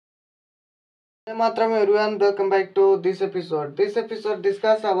Hey Matram everyone, welcome back to this episode. This episode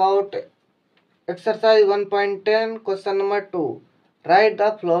discuss about exercise 1.10 question number 2. Write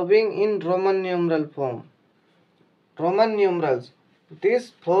the following in Roman numeral form. Roman numerals.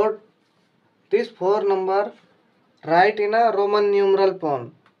 These four number write in a Roman numeral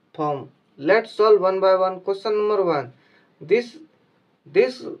form. Let's solve one by one. Question number 1. This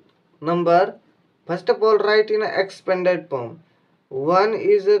number first of all write in a expanded form. 1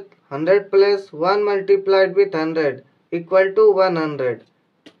 is 100 plus 1 multiplied with 100 equal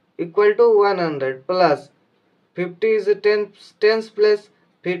to 100 plus 50 is 10 tens plus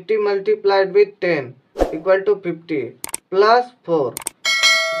 50 multiplied with 10 equal to 50 plus 4.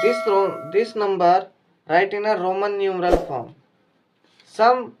 This number write in a Roman numeral form.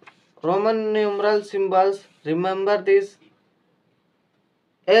 Some Roman numeral symbols, remember this.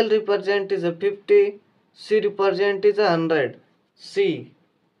 L represent is a 50, C represent is a 100. C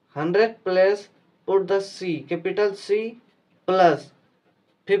 100 plus put the C, capital C plus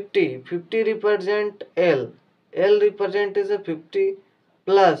 50. 50 represent L. L represent is a 50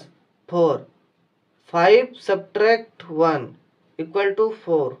 plus 4. 5 subtract 1 equal to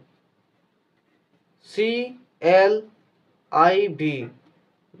 4. C L I B.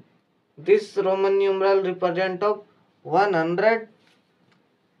 This Roman numeral represent of 100,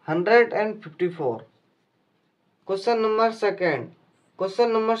 154. Question number second.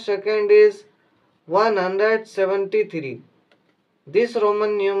 Question number second is 173. This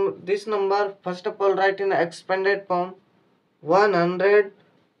number first of all write in expanded form. 100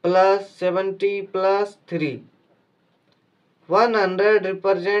 plus 70 plus 3. 100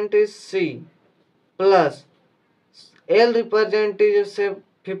 represent is C plus L represent is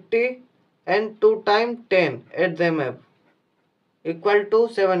 50 and 2 times 10 add them up equal to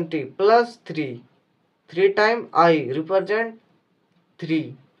 70 plus 3. 3 times I represent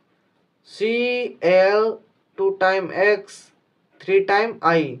 3. C L 2 times X 3 times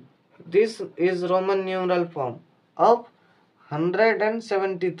I. This is Roman numeral form of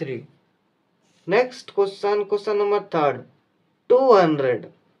 173. Next question number third.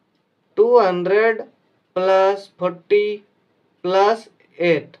 200. 200 plus 40 plus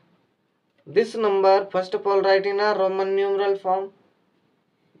 8. This number first of all write in a Roman numeral form,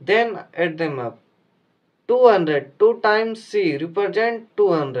 then add them up. 200, 2 times C represent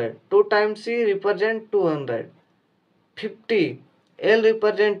 200, 2 times C represent 200. 50, L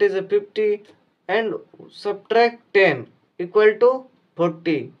represent is a 50 and subtract 10 equal to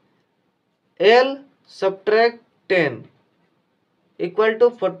 40. L subtract 10 equal to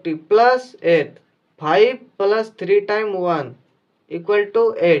 40 plus 8. 5 plus 3 times 1 equal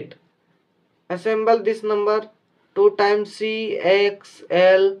to 8. Assemble this number. 2 times C, X,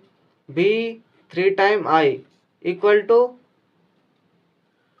 L, B, 3 times I equal to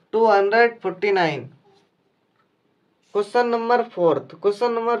 249. Question number 4th.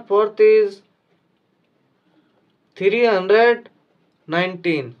 Question number 4th is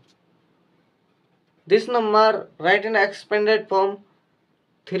 319. This number write in expanded form.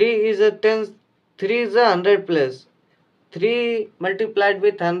 3 is a 10. 3 is a 100 plus. 3 multiplied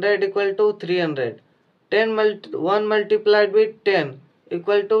with 100 equal to 300. 1 multiplied with 10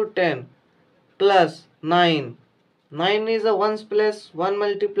 equal to 10 plus 9. 9 is a 1's place. 1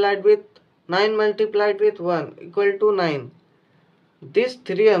 multiplied with 9 multiplied with 1 equal to 9. This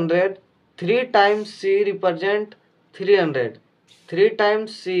 300, 3 times C represent 300. 3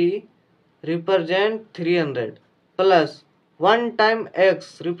 times C represent 300 plus 1 time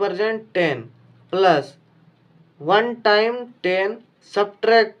X represent 10 plus 1 time 10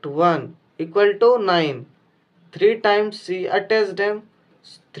 subtract 1 equal to 9. 3 times C attach them.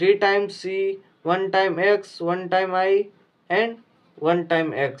 3 times C, 1 time X, 1 time I and 1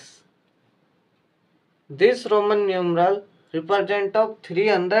 time X. This Roman numeral represent of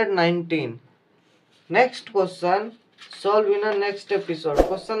 319. Next question solve in a next episode.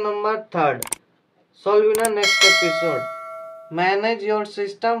 Question number 3rd. Solve in a next episode. Manage your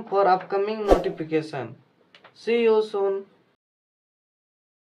system for upcoming notification. See you soon.